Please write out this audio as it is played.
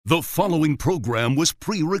The following program was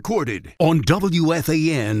pre-recorded. On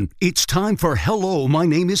WFAN, it's time for Hello, My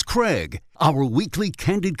Name is Craig, our weekly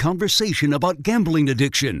candid conversation about gambling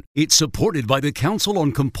addiction. It's supported by the Council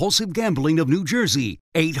on Compulsive Gambling of New Jersey,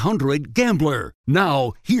 800-GAMBLER.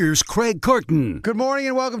 Now, here's Craig Carton. Good morning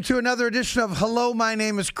and welcome to another edition of Hello, My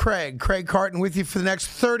Name is Craig. Craig Carton with you for the next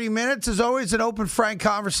 30 minutes. As always, an open, frank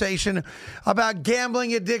conversation about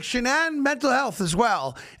gambling addiction and mental health as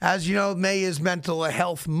well. As you know, May is Mental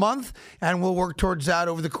Health Month, and we'll work towards that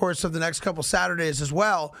over the course of the next couple Saturdays as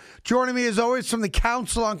well. Joining me as always from the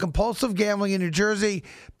Council on Compulsive Gambling in New Jersey,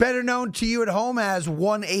 better known to you at home as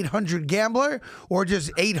 1-800-GAMBLER or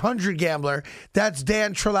just 800-GAMBLER. That's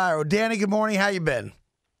Dan Trillaro. Danny, good morning. How you been?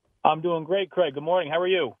 I'm doing great, Craig. Good morning. How are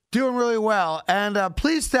you? Doing really well. And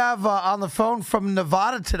pleased to have on the phone from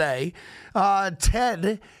Nevada today,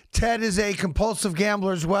 Ted. Ted is a compulsive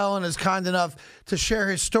gambler as well and is kind enough to share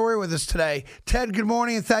his story with us today. Ted, good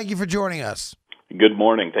morning, and thank you for joining us. Good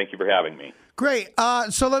morning. Thank you for having me. Great.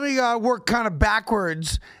 So let me work kind of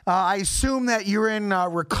backwards. I assume that you're in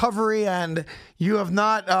recovery and you have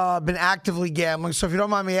not been actively gambling. So if you don't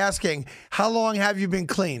mind me asking, how long have you been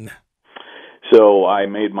clean? So I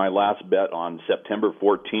made my last bet on September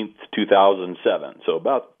 14th, 2007. So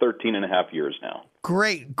about 13 and a half years now.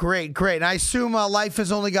 Great. And I assume life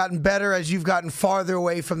has only gotten better as you've gotten farther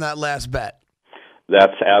away from that last bet.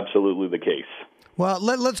 That's absolutely the case. Well,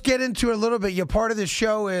 let's get into it a little bit. Your part of the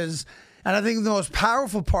show is, and I think the most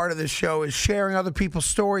powerful part of this show is sharing other people's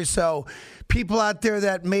stories. So people out there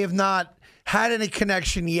that may have not had any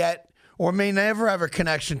connection yet or may never have a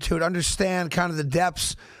connection to it understand kind of the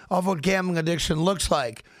depths of what gambling addiction looks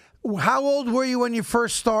like. How old were you when you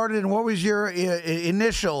first started, and what was your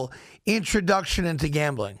initial introduction into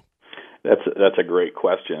gambling? That's a great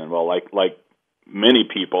question. Well, like many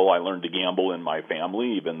people, I learned to gamble in my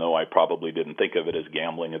family, even though I probably didn't think of it as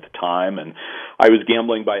gambling at the time. And I was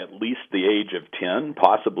gambling by at least the age of 10,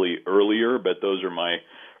 possibly earlier, but those are my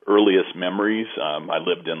earliest memories. I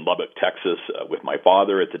lived in Lubbock, Texas with my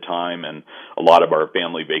father at the time, and a lot of our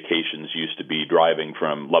family vacations used to be driving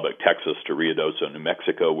from Lubbock, Texas to Ruidoso, New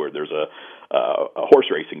Mexico, where there's a horse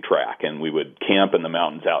racing track, and we would camp in the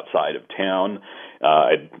mountains outside of town.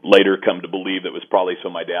 I'd later come to believe it was probably so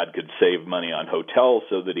my dad could save money on hotels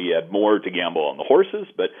so that he had more to gamble on the horses,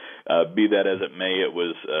 but be that as it may, it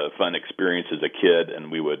was a fun experience as a kid, and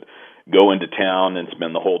we would go into town and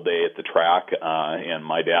spend the whole day at the track, and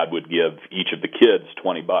my dad would give each of the kids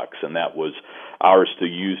 $20, and that was ours to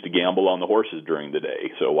use to gamble on the horses during the day.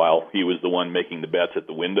 So while he was the one making the bets at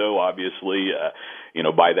the window, obviously,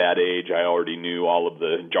 by that age, I already knew all of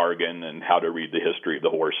the jargon and how to read the history of the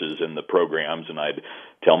horses and the programs, and I'd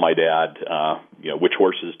tell my dad, which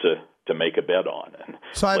horses to make a bet on. And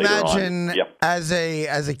so I imagine as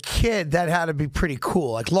a kid, that had to be pretty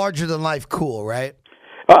cool, like larger than life cool, right?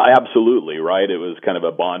 Absolutely, right. It was kind of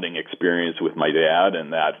a bonding experience with my dad,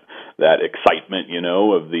 and that excitement,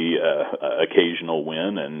 of the occasional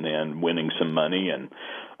win and winning some money, and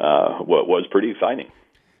what was pretty exciting.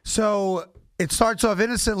 So it starts off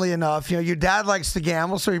innocently enough. Your dad likes to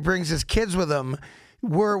gamble, so he brings his kids with him.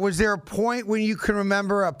 Was there a point when you can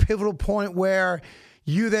remember, a pivotal point where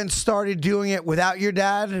you then started doing it without your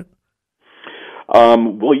dad?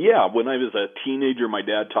 Well, yeah. When I was a teenager, my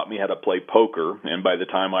dad taught me how to play poker, and by the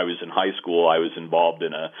time I was in high school, I was involved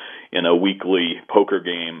in a weekly poker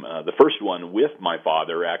game. The first one with my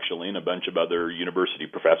father, actually, and a bunch of other university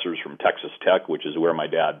professors from Texas Tech, which is where my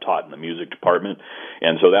dad taught in the music department.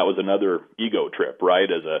 And so that was another ego trip,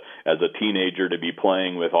 right? As a teenager, to be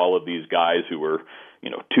playing with all of these guys who were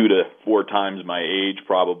 2 to 4 times my age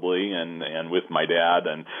probably, and with my dad.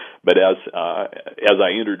 But as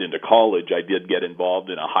I entered into college, I did get involved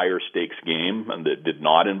in a higher stakes game that did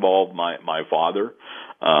not involve my father.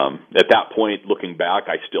 At that point, looking back,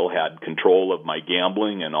 I still had control of my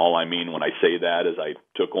gambling, and all I mean when I say that is I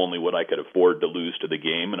took only what I could afford to lose to the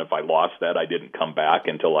game, and if I lost that, I didn't come back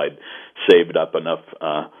until I'd saved up enough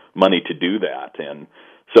money to do that. And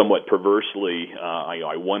somewhat perversely,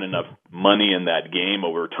 I won enough money in that game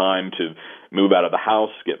over time to move out of the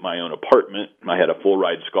house, get my own apartment. I had a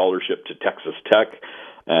full-ride scholarship to Texas Tech,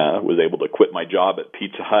 was able to quit my job at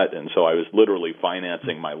Pizza Hut, and so I was literally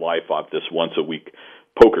financing my life off this once-a-week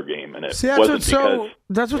poker game. And that's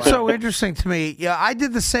what's so interesting to me. Yeah, I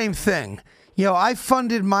did the same thing. I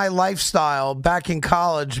funded my lifestyle back in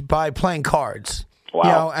college by playing cards.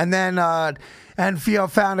 Wow. And then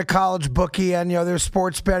found a college bookie, and there's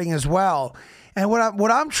sports betting as well. And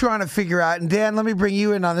what I'm trying to figure out, and Dan, let me bring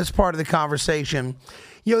you in on this part of the conversation.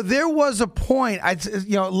 There was a point,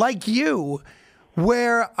 like you,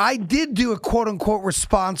 where I did do it, quote unquote,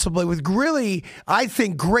 responsibly with really, I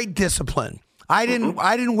think, great discipline. I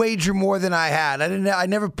didn't wager more than I had. I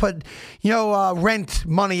never put, rent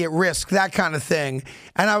money at risk, that kind of thing.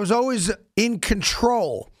 And I was always in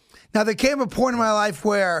control. Now, there came a point in my life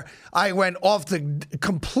where I went off the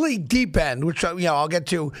complete deep end, which, I'll get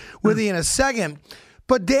to with you in a second.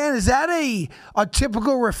 But, Dan, is that a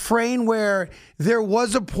typical refrain where there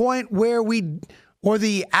was a point where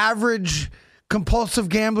the average compulsive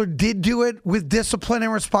gambler did do it with discipline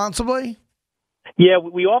and responsibly? Yeah,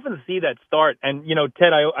 we often see that start. And,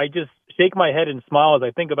 Ted, I just shake my head and smile as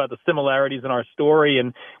I think about the similarities in our story.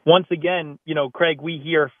 And once again, Craig, we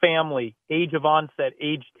hear family, age of onset,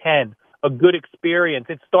 age 10, a good experience.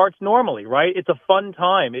 It starts normally, right? It's a fun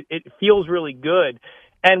time. It feels really good.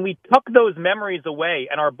 And we tuck those memories away.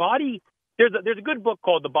 And our body, there's a good book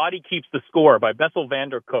called The Body Keeps the Score by Bessel van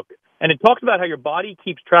der Kolk. And it talks about how your body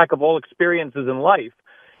keeps track of all experiences in life.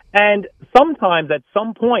 And sometimes at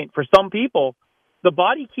some point, for some people, the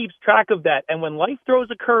body keeps track of that. And when life throws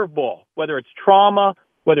a curveball, whether it's trauma,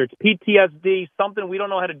 whether it's PTSD, something we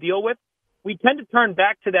don't know how to deal with, we tend to turn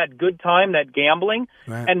back to that good time, that gambling.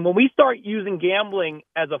 Right. And when we start using gambling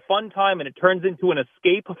as a fun time and it turns into an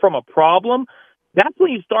escape from a problem, that's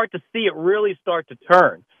when you start to see it really start to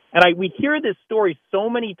turn. And we hear this story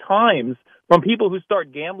so many times from people who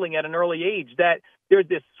start gambling at an early age that there's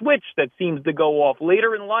this switch that seems to go off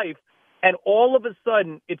later in life. And all of a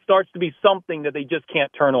sudden, it starts to be something that they just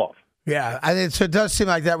can't turn off. Yeah, so it does seem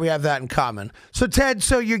like that we have that in common. So, Ted,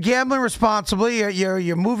 you're gambling responsibly.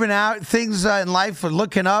 You're moving out. Things in life are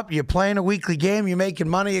looking up. You're playing a weekly game. You're making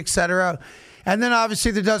money, etc. And then,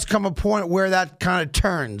 obviously, there does come a point where that kind of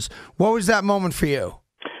turns. What was that moment for you?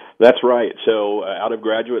 That's right. So out of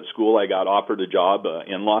graduate school, I got offered a job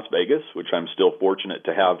in Las Vegas, which I'm still fortunate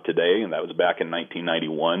to have today, and that was back in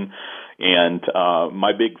 1991. And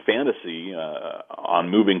my big fantasy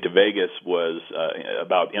on moving to Vegas was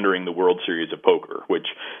about entering the World Series of Poker, which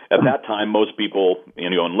at that time most people,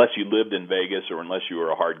 unless you lived in Vegas or unless you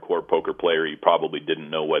were a hardcore poker player, you probably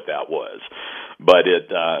didn't know what that was. But it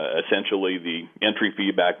essentially the entry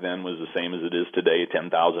fee back then was the same as it is today,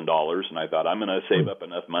 $10,000. And I thought I'm going to save up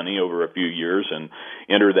enough money over a few years and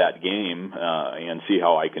enter that game and see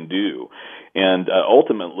how I can do. And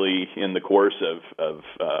ultimately, in the course of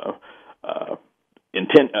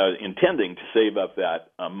intending to save up that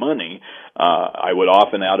money, I would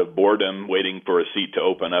often, out of boredom, waiting for a seat to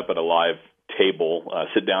open up at a live table,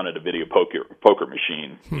 sit down at a video poker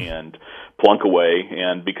machine and plunk away.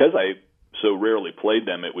 And because I so rarely played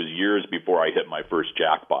them, it was years before I hit my first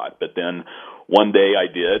jackpot. But then one day I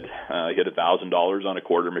did hit $1,000 on a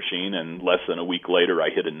quarter machine, and less than a week later I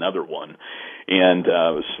hit another one. And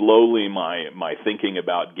slowly my thinking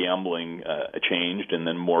about gambling changed, and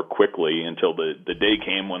then more quickly until the day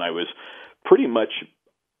came when I was pretty much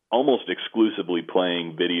almost exclusively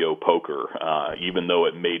playing video poker, even though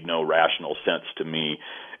it made no rational sense to me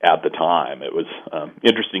at the time. It was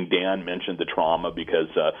interesting. Dan mentioned the trauma because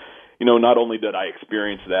not only did I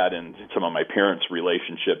experience that in some of my parents'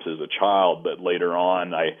 relationships as a child, but later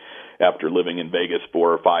on, after living in Vegas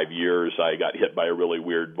 4 or 5 years, I got hit by a really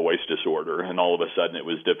weird voice disorder, and all of a sudden it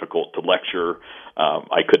was difficult to lecture.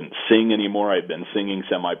 I couldn't sing anymore. I'd been singing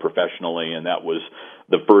semi-professionally, and that was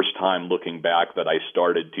the first time, looking back, that I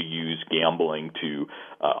started to use gambling to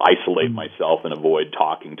isolate myself and avoid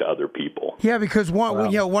talking to other people. Yeah, because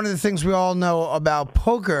one of the things we all know about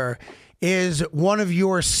poker is one of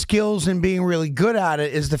your skills in being really good at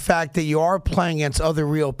it is the fact that you are playing against other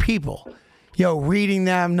real people. Reading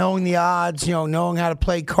them, knowing the odds, knowing how to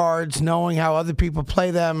play cards, knowing how other people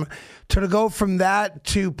play them. To go from that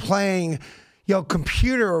to playing,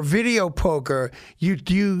 computer or video poker,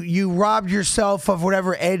 you robbed yourself of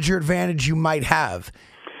whatever edge or advantage you might have.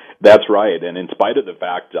 That's right, and in spite of the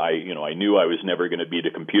fact I knew I was never going to beat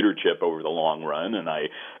a computer chip over the long run, and I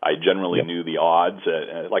generally knew the odds.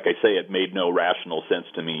 Like I say, it made no rational sense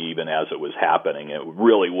to me even as it was happening. It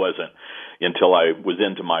really wasn't until I was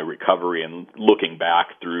into my recovery and looking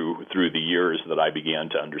back through the years that I began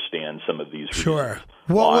to understand some of these reasons. Sure.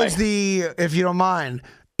 What was if you don't mind,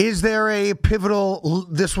 is there a pivotal,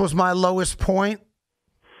 this was my lowest point?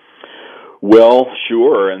 Well,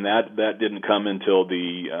 sure, and that didn't come until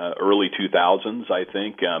the early 2000s, I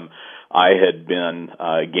think. I had been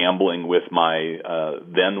gambling with my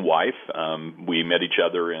then wife. We met each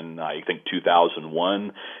other in, I think,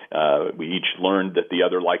 2001. We each learned that the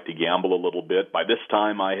other liked to gamble a little bit. By this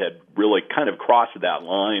time, I had really kind of crossed that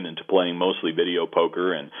line into playing mostly video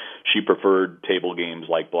poker, and she preferred table games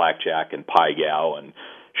like blackjack and pai gow, and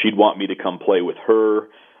she'd want me to come play with her.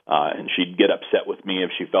 And she'd get upset with me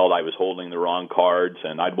if she felt I was holding the wrong cards,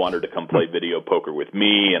 and I'd want her to come play video poker with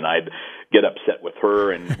me, and I'd get upset with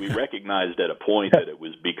her. And we recognized at a point that it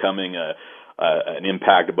was becoming an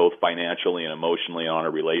impact both financially and emotionally on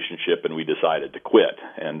our relationship, and we decided to quit.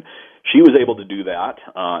 And she was able to do that.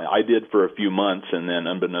 I did for a few months, and then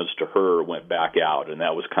unbeknownst to her, went back out. And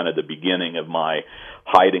that was kind of the beginning of my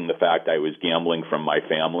hiding the fact I was gambling from my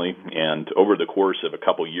family. And over the course of a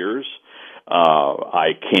couple years,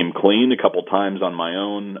 I came clean a couple times on my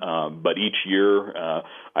own, but each year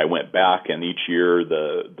I went back, and each year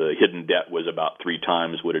the hidden debt was about 3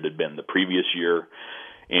 times what it had been the previous year.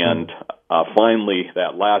 And finally,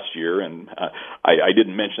 that last year, and I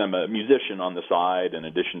didn't mention I'm a musician on the side in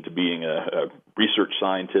addition to being a research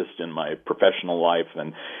scientist in my professional life,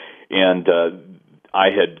 and I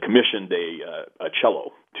had commissioned a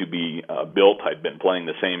cello to be built. I'd been playing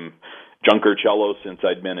the same Junker cello since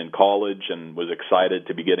I'd been in college, and was excited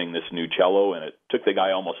to be getting this new cello. And it took the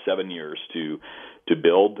guy almost 7 years to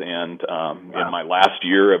build. And in my last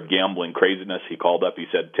year of gambling craziness, he called up. He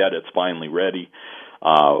said, "Ted, it's finally ready.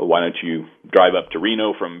 Why don't you drive up to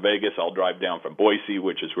Reno from Vegas? I'll drive down from Boise,"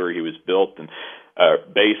 which is where he was built and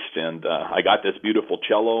based. And I got this beautiful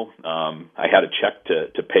cello. I had a check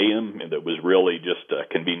to pay him, and it was really just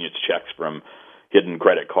convenience checks from hidden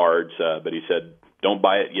credit cards. But he said, "Don't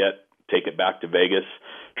buy it yet. Take it back to Vegas.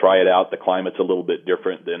 Try it out. The climate's a little bit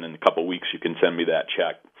different. Then in a couple of weeks, you can send me that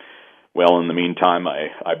check." Well, in the meantime,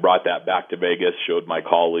 I brought that back to Vegas, showed my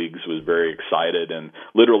colleagues, was very excited, and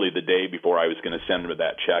literally the day before I was going to send her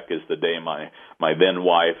that check is the day my then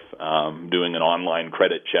wife, doing an online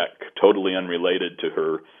credit check, totally unrelated to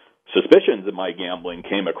her suspicions of my gambling,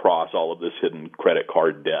 came across all of this hidden credit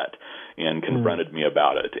card debt and confronted me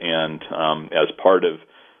about it. And as part of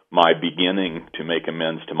my beginning to make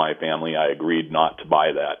amends to my family, I agreed not to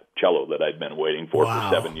buy that cello that I'd been waiting for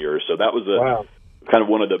 7 years. So that was kind of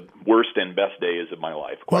one of the worst and best days of my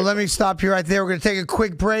life. Well, let me stop you right there. We're going to take a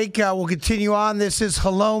quick break. We'll continue on. This is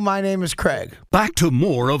Hello, My Name is Craig. Back to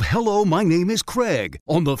more of Hello, My Name is Craig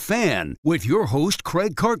on The Fan with your host,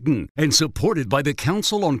 Craig Carton, and supported by the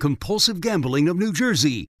Council on Compulsive Gambling of New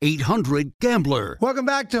Jersey, 800-GAMBLER. Welcome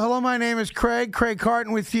back to Hello, My Name is Craig. Craig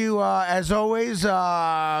Carton with you, as always.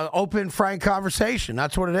 Open, frank conversation.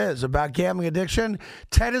 That's what it is, about gambling addiction.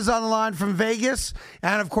 Ted is on the line from Vegas,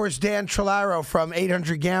 and, of course, Dan Trillaro from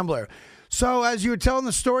 800-GAMBLER. So, as you were telling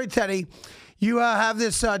the story, Teddy, you have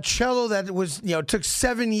this cello that was, took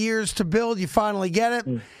 7 years to build. You finally get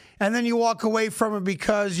it, and then you walk away from it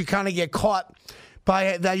because you kind of get caught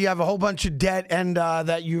by that. You have a whole bunch of debt, and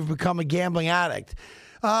that you've become a gambling addict.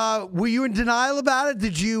 Were you in denial about it?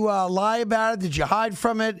 Did you lie about it? Did you hide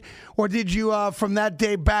from it, or did you, from that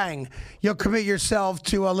day, bang, you'll commit yourself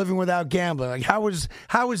to living without gambling? Like, how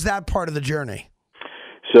was that part of the journey?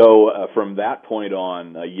 So from that point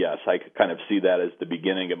on, yes, I could kind of see that as the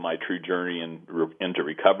beginning of my true journey into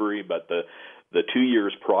recovery. But the 2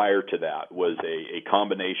 years prior to that was a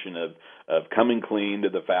combination of coming clean to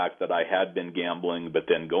the fact that I had been gambling, but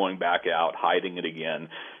then going back out, hiding it again,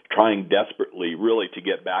 trying desperately really to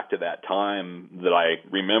get back to that time that I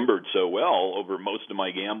remembered so well over most of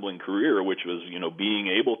my gambling career, which was, being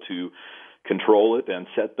able to control it and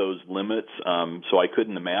set those limits. So I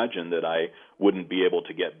couldn't imagine that I wouldn't be able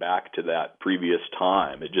to get back to that previous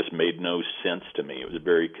time. It just made no sense to me. It was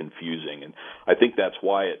very confusing. And I think that's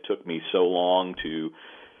why it took me so long to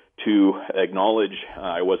acknowledge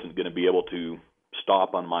I wasn't going to be able to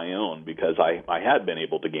stop on my own, because I had been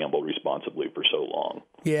able to gamble responsibly for so long.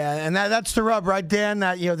 Yeah, and that's the rub, right, Dan?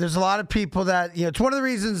 That, there's a lot of people that, it's one of the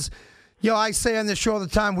reasons, I say on this show all the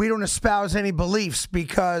time, we don't espouse any beliefs,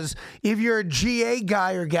 because if you're a GA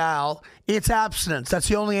guy or gal, it's abstinence. That's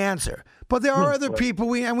the only answer. But there are other people,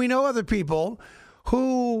 we know other people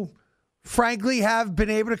who, frankly, have been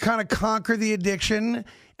able to kind of conquer the addiction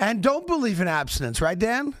and don't believe in abstinence, right,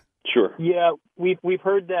 Dan? Sure. Yeah, we've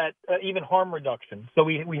heard that even harm reduction. So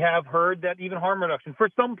we have heard that even harm reduction for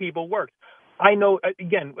some people works. I know,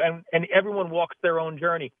 again, and everyone walks their own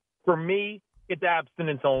journey. For me, it's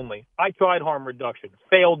abstinence only. I tried harm reduction,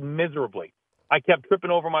 failed miserably. I kept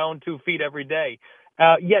tripping over my own 2 feet every day.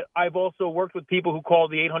 Yet I've also worked with people who call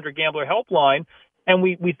the 800-GAMBLER helpline, and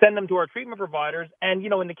we send them to our treatment providers. And,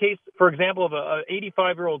 in the case, for example, of a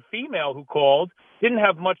 85-year-old female who called, didn't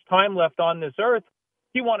have much time left on this earth.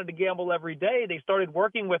 She wanted to gamble every day. They started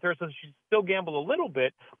working with her so she'd still gamble a little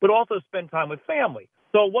bit, but also spend time with family.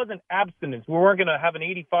 So it wasn't abstinence. We weren't going to have an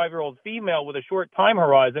 85-year-old female with a short time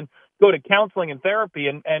horizon go to counseling and therapy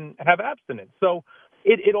and have abstinence. So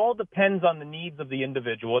it all depends on the needs of the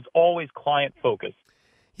individual. It's always client-focused.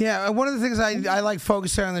 Yeah, one of the things I like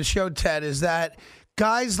focusing on the show, Ted, is that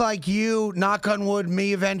guys like you, knock on wood,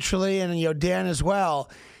 me eventually, and Dan as well,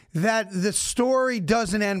 that the story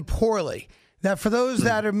doesn't end poorly. That for those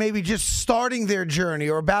that are maybe just starting their journey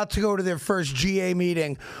or about to go to their first GA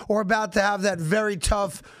meeting or about to have that very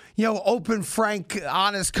tough, open, frank,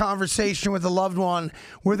 honest conversation with a loved one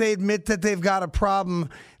where they admit that they've got a problem,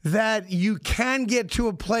 that you can get to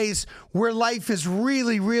a place where life is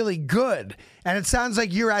really, really good. And it sounds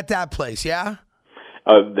like you're at that place, yeah?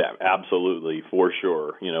 Absolutely, for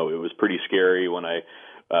sure. It was pretty scary when I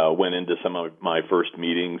went into some of my first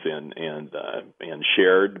meetings and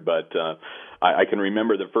shared, but I can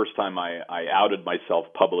remember the first time I outed myself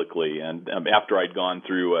publicly, and after I'd gone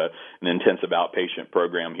through an intensive outpatient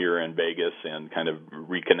program here in Vegas and kind of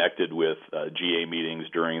reconnected with GA meetings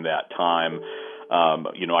during that time.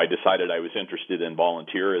 I decided I was interested in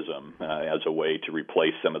volunteerism as a way to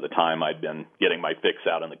replace some of the time I'd been getting my fix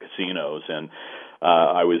out in the casinos. And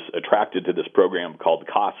I was attracted to this program called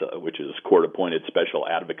CASA, which is Court-Appointed Special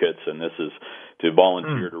Advocates, and this is to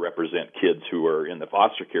volunteer to represent kids who are in the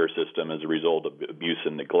foster care system as a result of abuse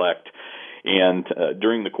and neglect. And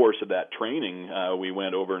during the course of that training, we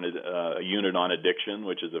went over a unit on addiction,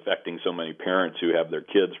 which is affecting so many parents who have their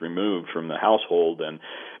kids removed from the household. And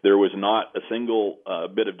there was not a single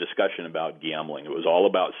bit of discussion about gambling. It was all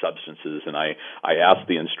about substances. And I asked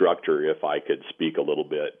the instructor if I could speak a little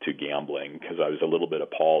bit to gambling because I was a little bit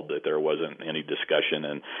appalled that there wasn't any discussion.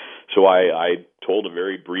 And so I told a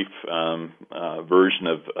very brief version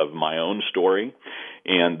of my own story.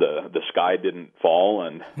 And the sky didn't fall,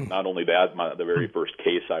 and not only that, the very first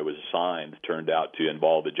case I was assigned turned out to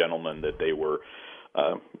involve a gentleman that they were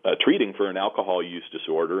treating for an alcohol use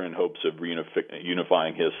disorder in hopes of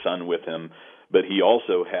unifying his son with him. But he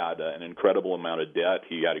also had an incredible amount of debt.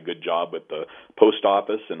 He had a good job at the post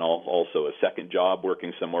office and also a second job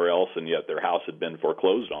working somewhere else, and yet their house had been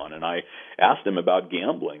foreclosed on. And I asked him about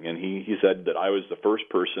gambling, and he said that I was the first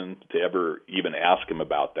person to ever even ask him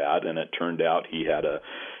about that. And it turned out he had a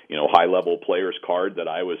high-level player's card that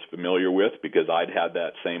I was familiar with because I'd had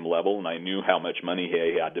that same level, and I knew how much money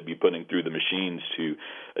he had to be putting through the machines to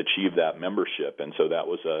achieve that membership. And so that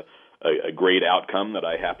was a great outcome that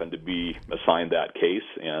I happened to be assigned that case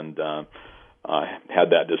and had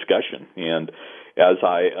that discussion. And as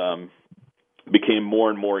I became more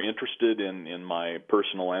and more interested in my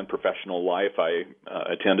personal and professional life, I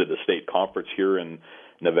attended a state conference here in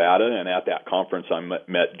Nevada, and at that conference I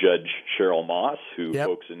met Judge Cheryl Moss, who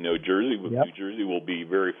folks in New Jersey will be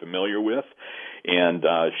very familiar with. And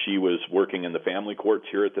she was working in the family courts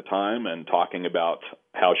here at the time and talking about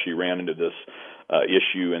how she ran into this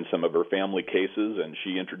issue in some of her family cases, and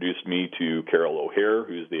she introduced me to Carol O'Hare,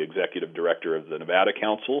 who's the executive director of the Nevada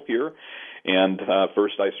Council here. And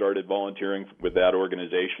first I started volunteering with that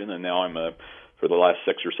organization, and now I'm for the last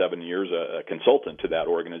 6 or 7 years, a consultant to that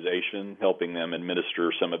organization, helping them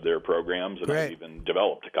administer some of their programs, and I've even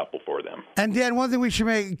developed a couple for them. And Dan, one thing we should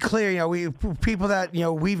make clear, people that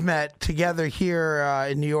we've met together here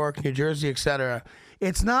in New York, New Jersey, et cetera.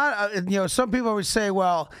 It's not, some people always say,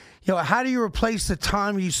 well, how do you replace the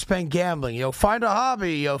time you spend gambling? Find a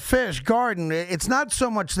hobby, fish, garden. It's not so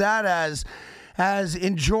much that as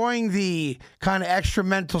enjoying the kind of extra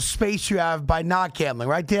mental space you have by not gambling,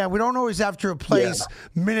 right, Dan? We don't always have to replace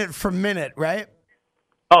minute for minute, right?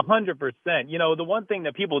 100%. The one thing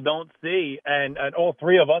that people don't see, and all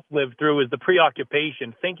three of us live through, is the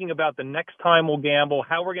preoccupation, thinking about the next time we'll gamble,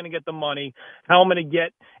 how we're going to get the money, how I'm going to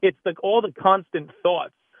get. It's all the constant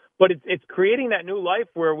thoughts. But it's creating that new life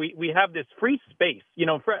where we have this free space.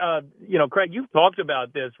 Craig, you've talked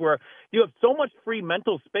about this, where you have so much free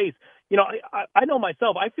mental space. I know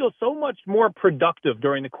myself, I feel so much more productive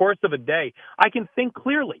during the course of a day. I can think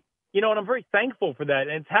clearly, and I'm very thankful for that.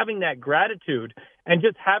 And it's having that gratitude and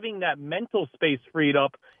just having that mental space freed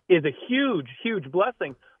up is a huge, huge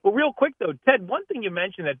blessing. But real quick, though, Ted, one thing you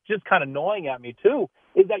mentioned that's just kind of gnawing at me, too,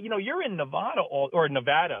 is that, you're in Nevada, or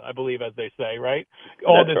Nevada, I believe, as they say, right?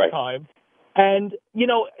 All this time. And,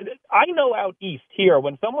 I know out east here,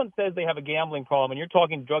 when someone says they have a gambling problem and you're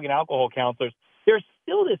talking to drug and alcohol counselors, there's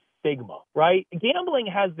still this stigma, right? Gambling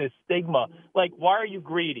has this stigma, like, why are you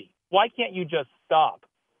greedy? Why can't you just stop?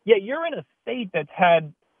 Yet you're in a state that's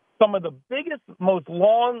had some of the biggest, most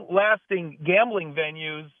long-lasting gambling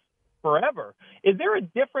venues forever. Is there a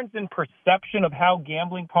difference in perception of how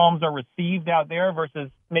gambling problems are received out there versus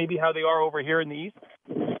maybe how they are over here in the East?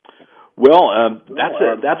 Well,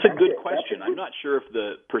 that's a good question. I'm not sure if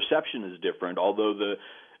the perception is different, although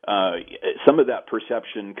some of that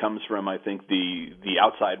perception comes from, I think, the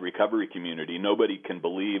outside recovery community. Nobody can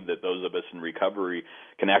believe that those of us in recovery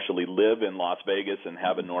can actually live in Las Vegas and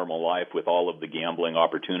have a normal life with all of the gambling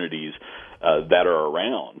opportunities that are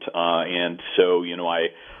around. And so,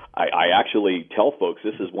 I actually tell folks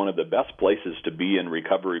this is one of the best places to be in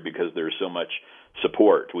recovery because there's so much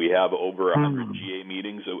support. We have over 100 GA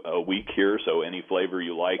meetings a week here, so any flavor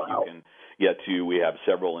you like, you can get to. We have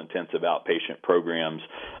several intensive outpatient programs,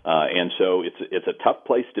 and so it's a tough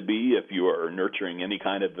place to be if you are nurturing any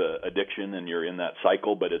kind of addiction and you're in that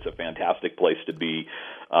cycle, but it's a fantastic place to be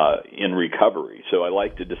in recovery. So I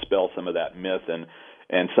like to dispel some of that myth,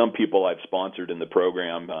 and some people I've sponsored in the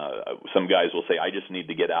program, some guys will say, I just need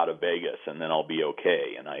to get out of Vegas and then I'll be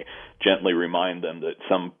okay. And I gently remind them that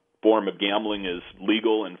some form of gambling is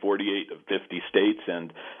legal in 48 of 50 states,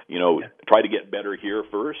 and try to get better here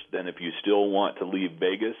first. Then if you still want to leave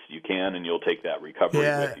Vegas, you can, and you'll take that recovery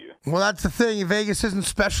with you. Well, that's the thing. Vegas isn't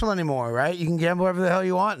special anymore, right? You can gamble wherever the hell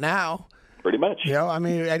you want now. Pretty much. I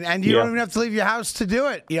mean, and you don't even have to leave your house to do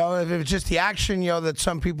it. If it's just the action, that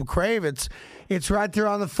some people crave, it's right there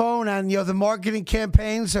on the phone. And the marketing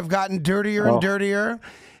campaigns have gotten dirtier and dirtier.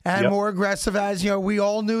 And more aggressive, as we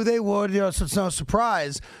all knew they would. So it's no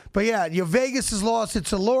surprise. But Vegas has lost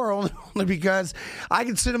its allure only because I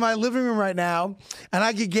can sit in my living room right now and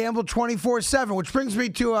I can gamble 24/7. Which brings me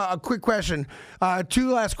to a quick question. 2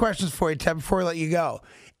 last questions for you, Ted, before we let you go.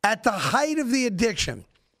 At the height of the addiction,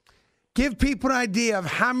 give people an idea of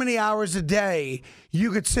how many hours a day you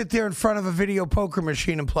could sit there in front of a video poker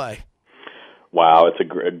machine and play. Wow, it's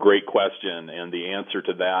a great question, and the answer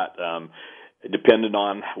to that. It depended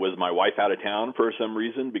on, was my wife out of town for some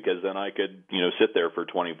reason, because then I could, sit there for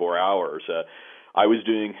 24 hours. I was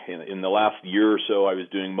doing, in the last year or so, I was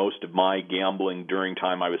doing most of my gambling during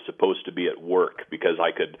time I was supposed to be at work because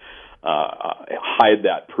I could hide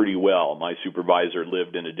that pretty well. My supervisor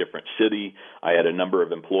lived in a different city. I had a number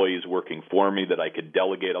of employees working for me that I could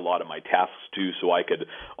delegate a lot of my tasks to, so I could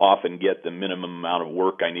often get the minimum amount of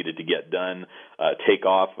work I needed to get done, take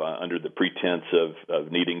off under the pretense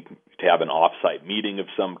of needing to have an off-site meeting of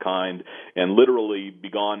some kind, and literally be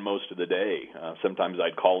gone most of the day. Sometimes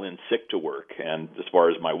I'd call in sick to work, and as far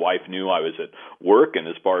as my wife knew, I was at work, and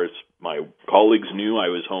as far as my colleagues knew, I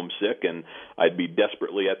was homesick, and I'd be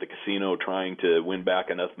desperately at the casino trying to win back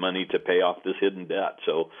enough money to pay off this hidden debt.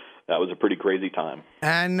 So that was a pretty crazy time.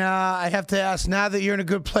 And I have to ask, now that you're in a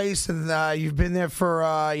good place and you've been there for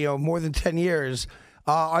more than 10 years,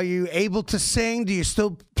 are you able to sing? Do you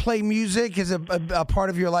still play music? Is it a part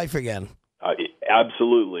of your life again?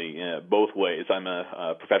 Absolutely, both ways. I'm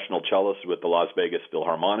a professional cellist with the Las Vegas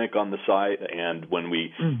Philharmonic on the side, and when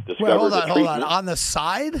we discovered hold on, on the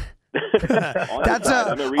side? That's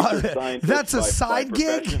a research scientist. That's a side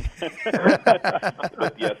gig.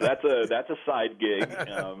 But yes, that's a side gig,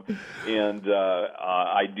 and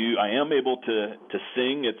I am able to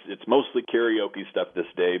sing. It's mostly karaoke stuff this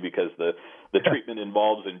day because the treatment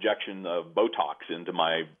involves injection of Botox into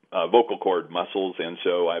my vocal cord muscles, and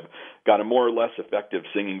so I've got a more or less effective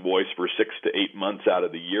singing voice for 6 to 8 months out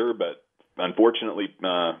of the year. But unfortunately,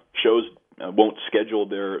 shows won't schedule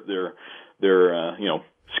their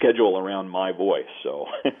schedule around my voice. So,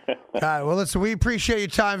 well, listen, we appreciate your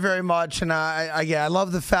time very much, and I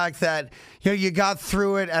love the fact that you got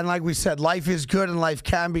through it, and like we said, life is good and life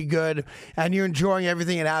can be good, and you're enjoying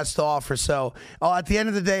everything it has to offer. So, at the end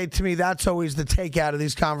of the day, to me, that's always the takeout of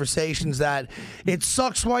these conversations. That it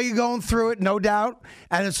sucks while you're going through it, no doubt,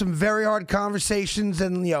 and it's some very hard conversations,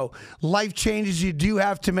 and life changes you do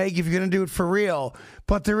have to make if you're going to do it for real.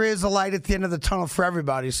 But there is a light at the end of the tunnel for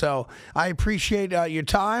everybody. So I appreciate your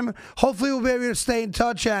time. Hopefully we'll be able to stay in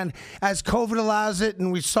touch. And as COVID allows it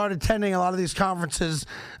and we start attending a lot of these conferences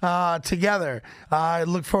together, I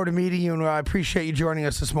look forward to meeting you, and I appreciate you joining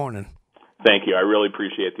us this morning. Thank you. I really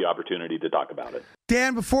appreciate the opportunity to talk about it.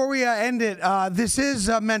 Dan, before we end it, this is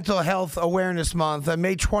Mental Health Awareness Month.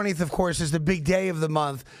 May 20th, of course, is the big day of the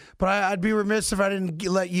month. But I'd be remiss if I didn't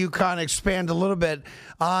let you kind of expand a little bit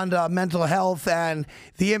on mental health and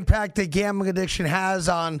the impact that gambling addiction has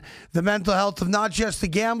on the mental health of not just the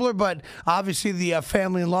gambler, but obviously the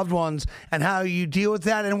family and loved ones, and how you deal with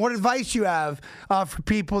that, and what advice you have for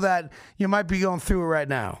people that you might be going through it right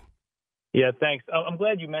now. Yeah, thanks. I'm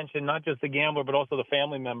glad you mentioned not just the gambler, but also the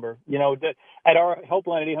family member. At our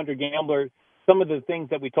helpline at 800 Gambler, some of the things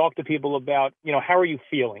that we talk to people about, how are you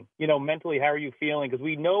feeling? Mentally, how are you feeling? Because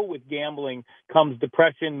we know with gambling comes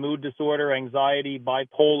depression, mood disorder, anxiety,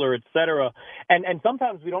 bipolar, et cetera. And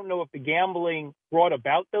sometimes we don't know if the gambling brought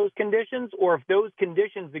about those conditions or if those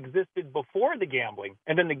conditions existed before the gambling,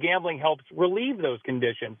 and then the gambling helps relieve those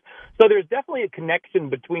conditions. So there's definitely a connection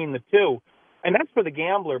between the two. And that's for the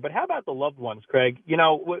gambler. But how about the loved ones, Craig?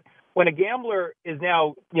 When a gambler is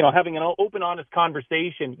now, having an open, honest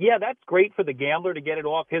conversation, yeah, that's great for the gambler to get it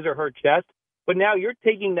off his or her chest. But now you're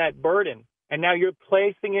taking that burden and now you're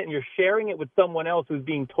placing it and you're sharing it with someone else who's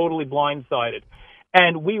being totally blindsided.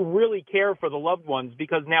 And we really care for the loved ones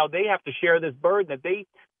because now they have to share this burden that they,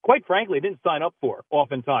 quite frankly, didn't sign up for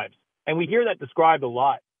oftentimes. And we hear that described a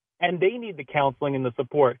lot. And they need the counseling and the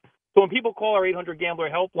support. So when people call our 800-GAMBLER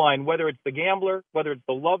helpline, whether it's the gambler, whether it's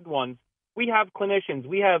the loved ones, we have clinicians,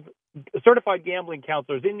 we have certified gambling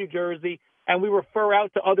counselors in New Jersey, and we refer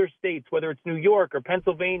out to other states, whether it's New York or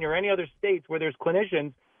Pennsylvania or any other states where there's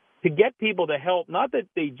clinicians, to get people to help, not that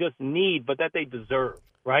they just need, but that they deserve,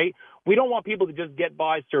 right? We don't want people to just get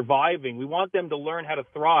by surviving. We want them to learn how to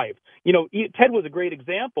thrive. Ted was a great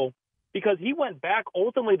example because he went back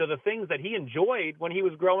ultimately to the things that he enjoyed when he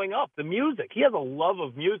was growing up, the music. He has a love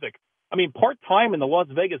of music. I mean, part-time in the Las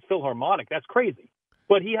Vegas Philharmonic, that's crazy.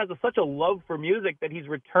 But he has such a love for music that he's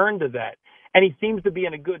returned to that, and he seems to be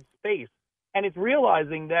in a good space. And it's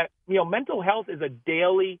realizing that, mental health is a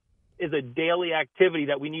daily activity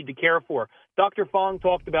that we need to care for. Dr. Fong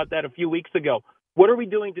talked about that a few weeks ago. What are we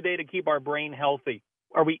doing today to keep our brain healthy?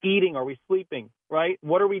 Are we eating? Are we sleeping? Right?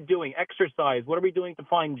 What are we doing? Exercise. What are we doing to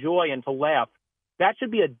find joy and to laugh? That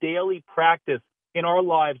should be a daily practice in our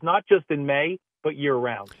lives, not just in May, but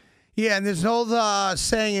year-round. Yeah, and there's an old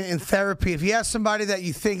saying in therapy, if you ask somebody that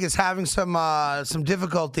you think is having some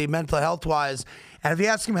difficulty mental health-wise, and if you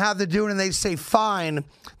ask them how they're doing and they say fine,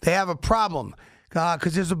 they have a problem.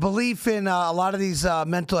 Because there's a belief in a lot of these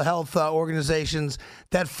mental health organizations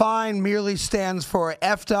that fine merely stands for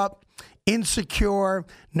effed up, insecure,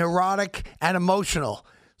 neurotic, and emotional.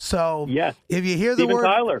 So yes. if you hear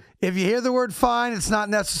the word fine, it's not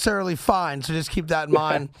necessarily fine. So just keep that in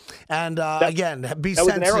mind. And again, be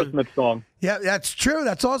sensitive. That was an Aerosmith song. Yeah, that's true.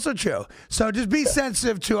 That's also true. So just be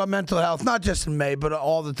sensitive to our mental health, not just in May, but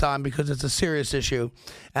all the time because it's a serious issue.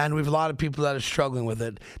 And we have a lot of people that are struggling with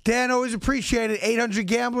it. Dan, always appreciate it.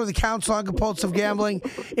 800-GAMBLER, the Council on Compulsive Gambling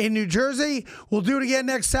in New Jersey. We'll do it again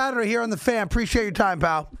next Saturday here on The Fan. Appreciate your time,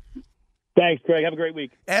 pal. Thanks, Craig. Have a great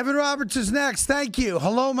week. Evan Roberts is next. Thank you.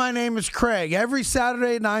 Hello, my name is Craig. Every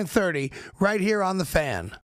Saturday at 9:30, right here on The Fan.